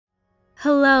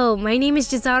Hello, my name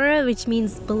is Jazara, which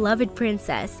means beloved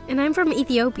princess, and I'm from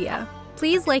Ethiopia.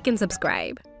 Please like and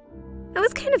subscribe. I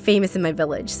was kind of famous in my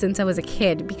village since I was a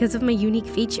kid because of my unique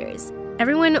features.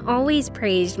 Everyone always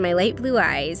praised my light blue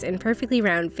eyes and perfectly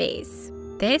round face.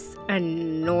 This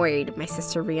annoyed my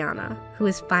sister Rihanna, who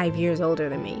is 5 years older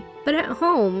than me. But at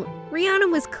home,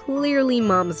 Rihanna was clearly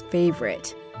Mom's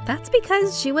favorite. That's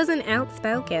because she wasn't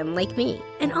outspoken like me,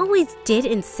 and always did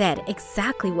and said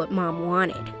exactly what Mom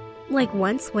wanted. Like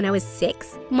once when I was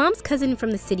 6, Mom's cousin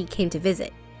from the city came to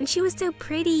visit, and she was so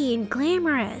pretty and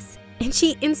glamorous. And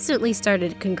she instantly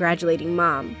started congratulating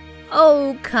Mom.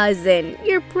 "Oh, cousin,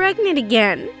 you're pregnant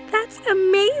again. That's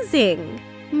amazing."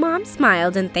 Mom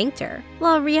smiled and thanked her,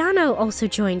 while Rihanna also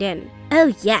joined in.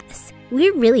 "Oh yes,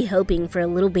 we're really hoping for a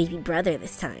little baby brother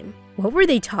this time." What were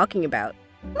they talking about?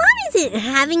 "Mom isn't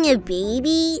having a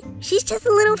baby. She's just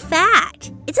a little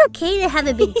fat. It's okay to have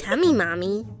a big tummy,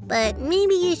 Mommy. But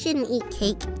maybe you shouldn't eat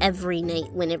cake every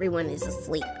night when everyone is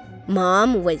asleep."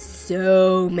 Mom was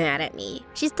so mad at me.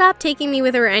 She stopped taking me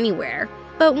with her anywhere.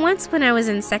 But once when I was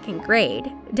in 2nd grade,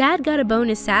 Dad got a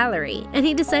bonus salary, and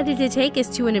he decided to take us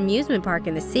to an amusement park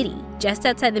in the city. Just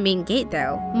outside the main gate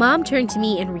though, Mom turned to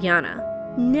me and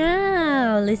Rihanna.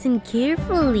 "Now, listen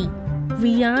carefully.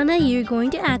 Rihanna, you're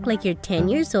going to act like you're 10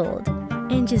 years old.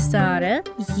 And Jazara,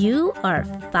 you are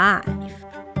 5.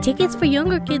 Tickets for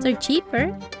younger kids are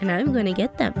cheaper, and I'm gonna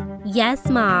get them." "Yes,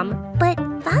 Mom." "But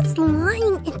that's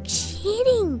lying and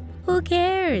cheating." "Who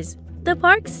cares? The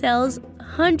park sells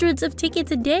hundreds of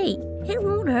tickets a day. It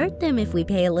won't hurt them if we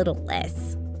pay a little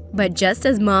less." But just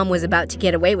as Mom was about to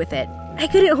get away with it, I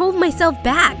couldn't hold myself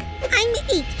back. "I'm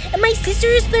 8, and my sister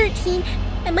is 13,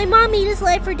 and my mom made us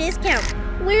lie for discount.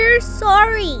 We're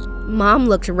sorry." Mom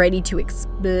looked ready to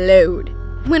explode.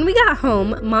 When we got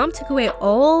home, Mom took away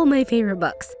all my favorite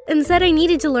books and said I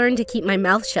needed to learn to keep my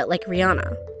mouth shut like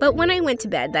Rihanna. But when I went to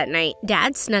bed that night,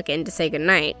 Dad snuck in to say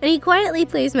goodnight, and he quietly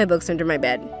placed my books under my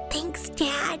bed. "Thanks,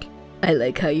 Dad." "I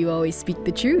like how you always speak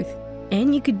the truth.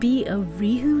 And you could be a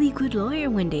really good lawyer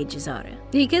one day, Jazara."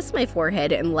 He kissed my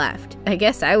forehead and left. I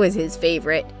guess I was his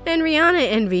favorite, and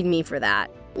Rihanna envied me for that.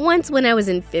 Once when I was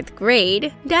in 5th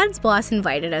grade, Dad's boss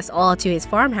invited us all to his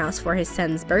farmhouse for his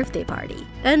son's birthday party.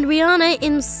 And Rihanna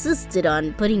insisted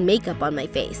on putting makeup on my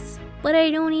face. But I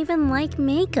don't even like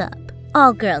makeup.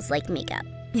 All girls like makeup.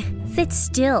 Sit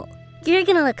still. You're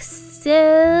gonna look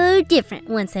so different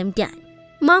once I'm done.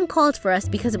 Mom called for us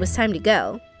because it was time to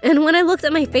go. And when I looked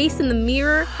at my face in the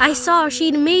mirror, I saw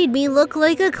she'd made me look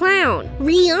like a clown.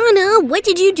 "Rihanna, what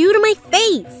did you do to my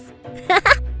face?"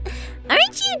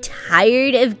 "Aren't you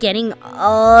tired of getting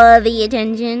all the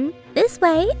attention? This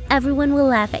way, everyone will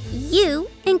laugh at you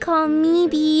and call me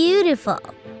beautiful."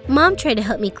 Mom tried to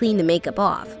help me clean the makeup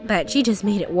off, but she just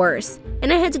made it worse.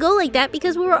 And I had to go like that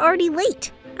because we were already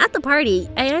late. At the party,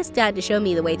 I asked Dad to show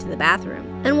me the way to the bathroom.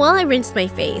 And while I rinsed my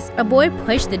face, a boy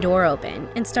pushed the door open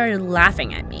and started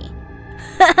laughing at me.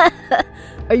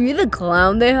 "Are you the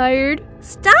clown they hired?"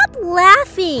 "Stop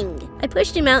laughing!" I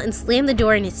pushed him out and slammed the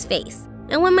door in his face.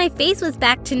 And when my face was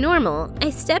back to normal, I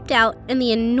stepped out and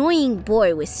the annoying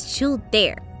boy was still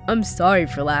there. "I'm sorry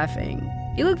for laughing.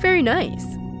 You look very nice."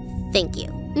 "Thank you.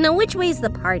 Now which way's the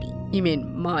party?" "You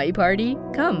mean my party?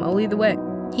 Come, I'll lead the way."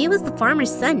 He was the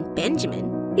farmer's son, Benjamin.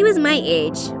 He was my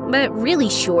age, but really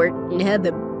short and had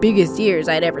the biggest ears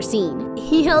I'd ever seen.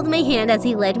 He held my hand as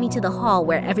he led me to the hall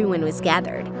where everyone was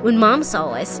gathered. When Mom saw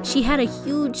us, she had a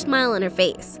huge smile on her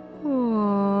face.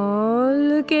 "Aww,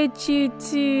 look at you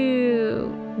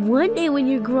two. One day when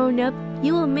you're grown up,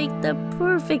 you will make the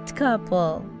perfect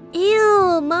couple."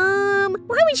 "Ew, Mom.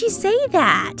 Why would you say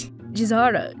that?"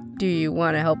 "Jazara, do you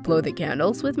want to help blow the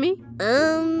candles with me?"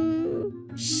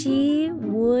 She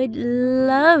would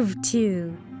love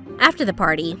to." After the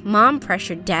party, Mom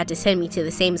pressured Dad to send me to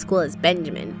the same school as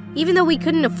Benjamin, even though we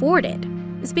couldn't afford it.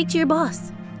 "Speak to your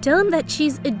boss. Tell him that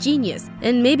she's a genius,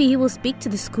 and maybe he will speak to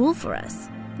the school for us."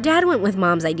 Dad went with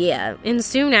Mom's idea, and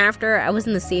soon after, I was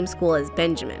in the same school as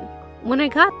Benjamin. When I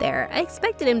got there, I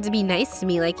expected him to be nice to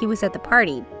me like he was at the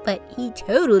party, but he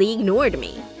totally ignored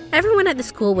me. Everyone at the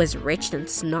school was rich and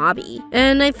snobby,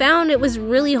 and I found it was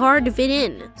really hard to fit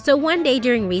in. So one day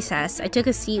during recess, I took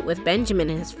a seat with Benjamin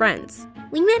and his friends.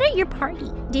 "We met at your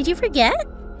party. Did you forget?"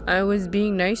 "I was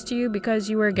being nice to you because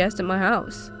you were a guest at my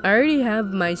house. I already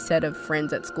have my set of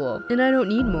friends at school, and I don't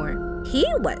need more." He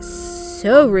was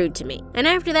so rude to me. And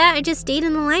after that, I just stayed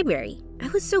in the library. I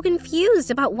was so confused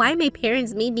about why my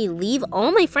parents made me leave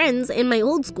all my friends in my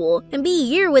old school and be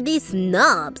here with these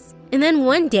snobs. And then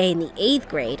one day in the 8th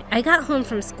grade, I got home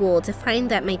from school to find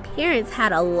that my parents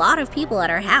had a lot of people at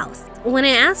our house. When I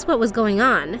asked what was going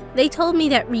on, they told me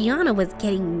that Rihanna was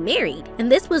getting married,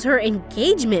 and this was her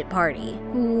engagement party.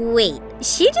 Wait,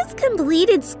 she just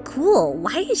completed school.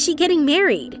 Why is she getting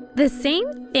married? The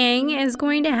same thing is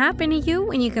going to happen to you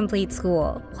when you complete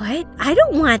school. What? I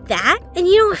don't want that. And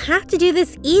you don't have to do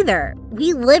this either.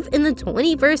 We live in the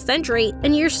 21st century,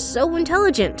 and you're so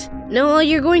intelligent. Now all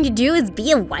you're going to do is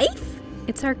be a wife?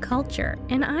 It's our culture,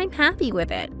 and I'm happy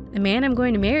with it. The man I'm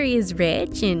going to marry is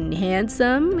rich and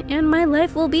handsome, and my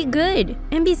life will be good.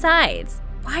 And besides,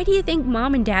 why do you think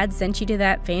Mom and Dad sent you to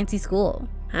that fancy school?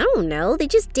 I don't know, they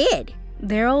just did.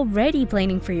 They're already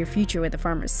planning for your future with a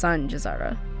farmer's son,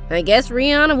 Jazara. I guess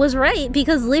Rihanna was right,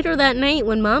 because later that night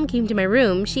when Mom came to my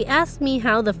room, she asked me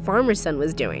how the farmer's son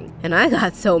was doing, and I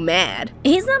got so mad.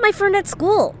 He's not my friend at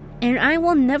school, and I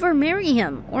will never marry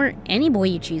him, or any boy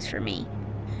you choose for me.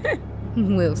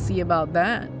 We'll see about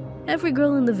that. Every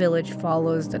girl in the village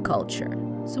follows the culture.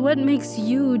 So what makes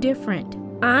you different?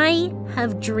 I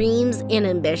have dreams and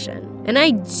ambition, and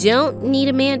I don't need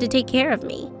a man to take care of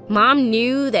me. Mom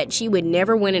knew that she would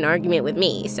never win an argument with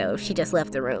me, so she just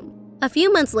left the room. A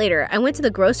few months later, I went to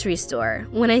the grocery store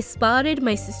when I spotted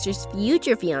my sister's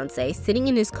future fiancé sitting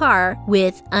in his car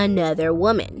with another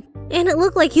woman. And it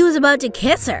looked like he was about to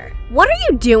kiss her. What are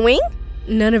you doing?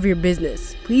 None of your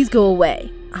business. Please go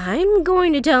away. I'm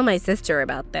going to tell my sister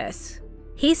about this.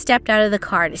 He stepped out of the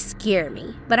car to scare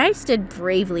me, but I stood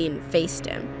bravely and faced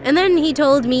him. And then he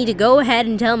told me to go ahead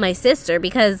and tell my sister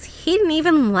because he didn't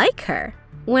even like her.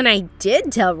 When I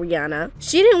did tell Rihanna,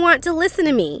 she didn't want to listen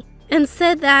to me and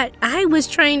said that I was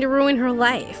trying to ruin her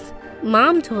life.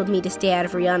 Mom told me to stay out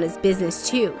of Rihanna's business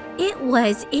too. It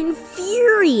was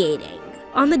infuriating.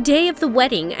 On the day of the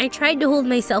wedding, I tried to hold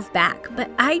myself back, but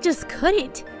I just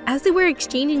couldn't. As they were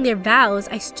exchanging their vows,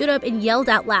 I stood up and yelled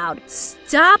out loud,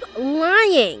 "Stop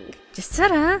lying!"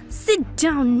 Jazara, sit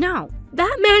down now.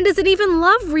 That man doesn't even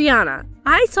love Rihanna.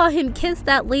 I saw him kiss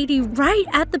that lady right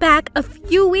at the back a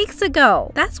few weeks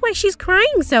ago. That's why she's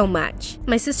crying so much.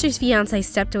 My sister's fiancé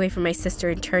stepped away from my sister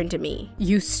and turned to me.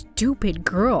 You stupid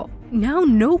girl. Now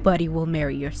nobody will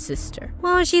marry your sister.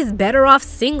 Well, she's better off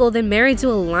single than married to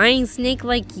a lying snake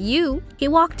like you. He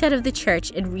walked out of the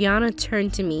church and Rihanna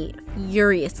turned to me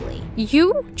furiously.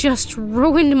 You just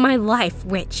ruined my life,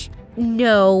 witch.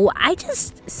 No, I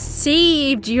just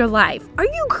saved your life. Are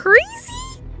you crazy?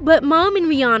 But Mom and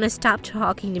Rihanna stopped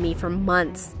talking to me for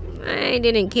months. I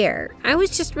didn't care. I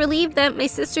was just relieved that my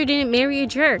sister didn't marry a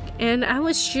jerk, and I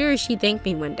was sure she'd thank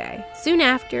me one day. Soon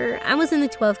after, I was in the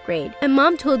 12th grade, and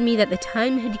Mom told me that the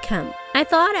time had come. I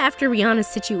thought after Rihanna's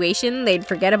situation, they'd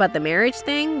forget about the marriage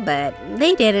thing, but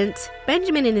they didn't.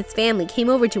 Benjamin and his family came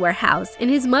over to our house, and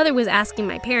his mother was asking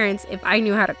my parents if I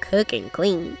knew how to cook and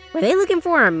clean. Were they looking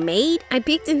for a maid? I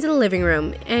peeked into the living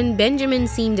room, and Benjamin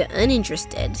seemed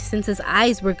uninterested since his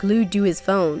eyes were glued to his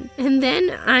phone. And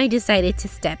then I decided to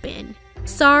step in.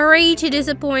 Sorry to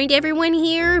disappoint everyone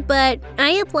here, but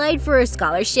I applied for a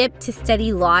scholarship to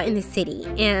study law in the city,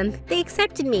 and they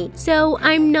accepted me. So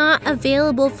I'm not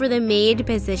available for the maid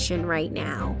position right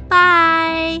now.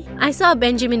 Bye! I saw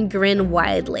Benjamin grin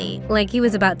widely, like he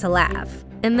was about to laugh,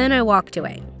 and then I walked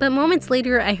away. But moments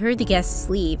later, I heard the guests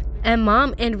leave, and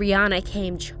Mom and Rihanna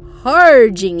came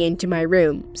charging into my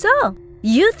room. So,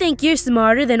 you think you're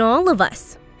smarter than all of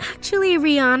us? Actually,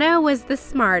 Rihanna was the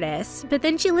smartest, but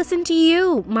then she listened to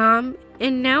you, Mom,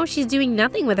 and now she's doing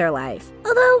nothing with her life.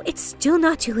 Although, it's still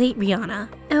not too late, Rihanna.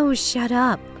 Oh, shut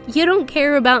up. You don't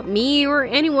care about me or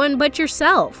anyone but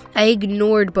yourself. I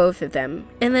ignored both of them,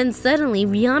 and then suddenly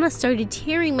Rihanna started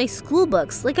tearing my school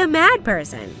books like a mad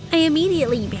person. I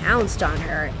immediately pounced on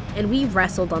her, and we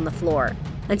wrestled on the floor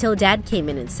until Dad came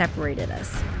in and separated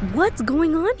us. What's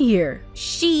going on here?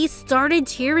 She started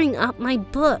tearing up my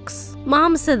books.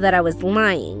 Mom said that I was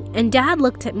lying, and Dad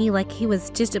looked at me like he was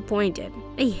disappointed.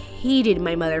 I hated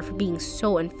my mother for being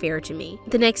so unfair to me.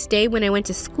 The next day when I went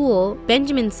to school,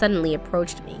 Benjamin suddenly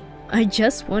approached me. I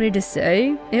just wanted to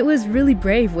say, it was really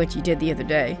brave what you did the other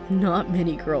day. Not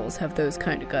many girls have those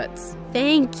kind of guts.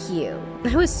 Thank you.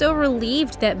 I was so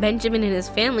relieved that Benjamin and his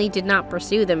family did not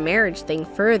pursue the marriage thing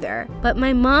further, but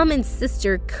my mom and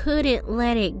sister couldn't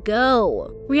let it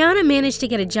go. Rihanna managed to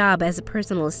get a job as a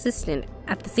personal assistant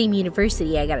at the same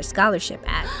university I got a scholarship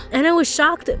at, and I was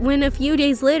shocked when a few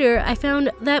days later I found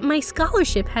that my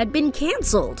scholarship had been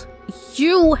canceled.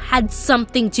 You had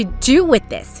something to do with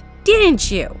this.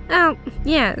 didn't you? Oh,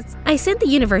 yes. I sent the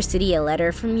university a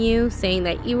letter from you saying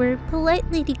that you were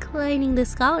politely declining the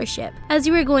scholarship as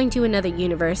you were going to another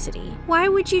university. Why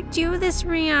would you do this,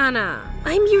 Rihanna?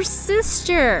 I'm your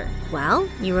sister. Well,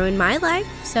 you ruined my life,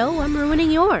 so I'm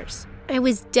ruining yours. I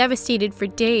was devastated for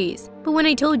days, but when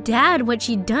I told Dad what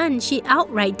she'd done, she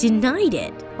outright denied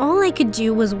it. All I could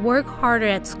do was work harder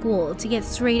at school to get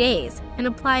straight A's and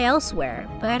apply elsewhere,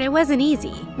 but it wasn't easy.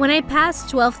 When I passed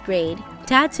 12th grade,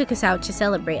 Dad took us out to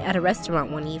celebrate at a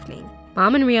restaurant one evening.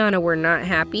 Mom and Rihanna were not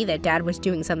happy that Dad was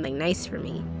doing something nice for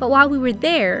me, but while we were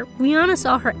there, Rihanna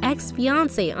saw her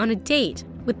ex-fiancé on a date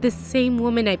with the same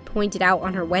woman I pointed out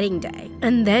on her wedding day.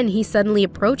 And then he suddenly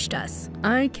approached us.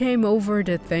 I came over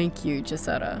to thank you,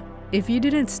 Gisara. If you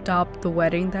didn't stop the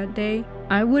wedding that day,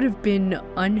 I would have been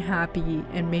unhappy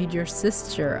and made your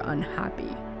sister unhappy.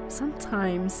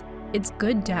 Sometimes it's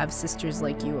good to have sisters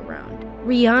like you around.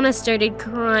 Rihanna started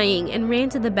crying and ran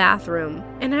to the bathroom,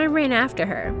 and I ran after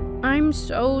her. I'm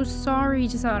so sorry,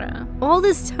 Gisara. All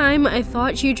this time, I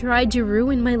thought you tried to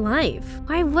ruin my life.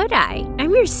 Why would I?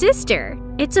 I'm your sister.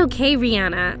 It's okay,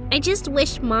 Rihanna. I just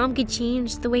wish Mom could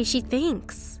change the way she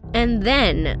thinks. And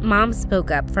then, Mom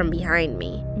spoke up from behind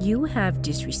me. You have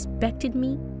disrespected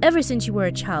me ever since you were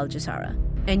a child, Gisara.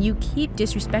 And you keep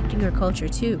disrespecting your culture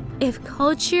too. If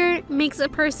culture makes a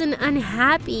person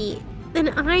unhappy, then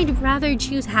I'd rather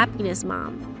choose happiness,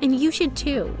 Mom. And you should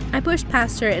too. I pushed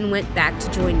past her and went back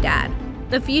to join Dad.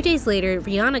 A few days later,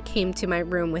 Rihanna came to my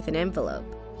room with an envelope.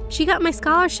 She got my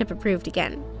scholarship approved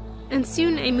again. And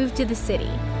soon I moved to the city.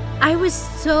 I was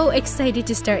so excited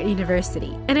to start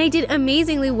university, and I did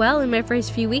amazingly well in my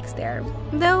first few weeks there,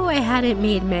 though I hadn't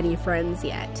made many friends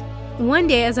yet. One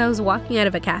day as I was walking out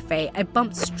of a cafe, I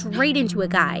bumped straight into a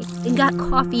guy and got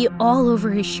coffee all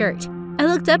over his shirt. I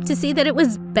looked up to see that it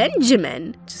was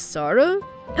Benjamin. Gisara?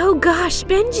 Oh gosh,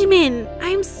 Benjamin!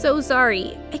 I'm so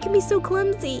sorry. I can be so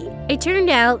clumsy. It turned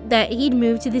out that he'd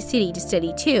moved to the city to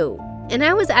study too, and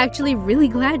I was actually really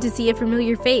glad to see a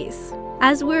familiar face.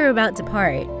 As we were about to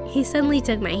part, he suddenly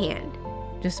took my hand.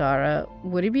 Gisara,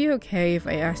 would it be okay if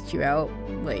I asked you out,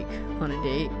 like, on a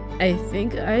date? I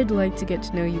think I'd like to get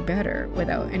to know you better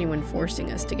without anyone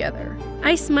forcing us together.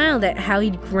 I smiled at how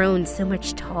he'd grown so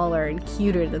much taller and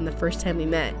cuter than the first time we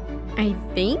met. I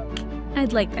think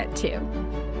I'd like that too.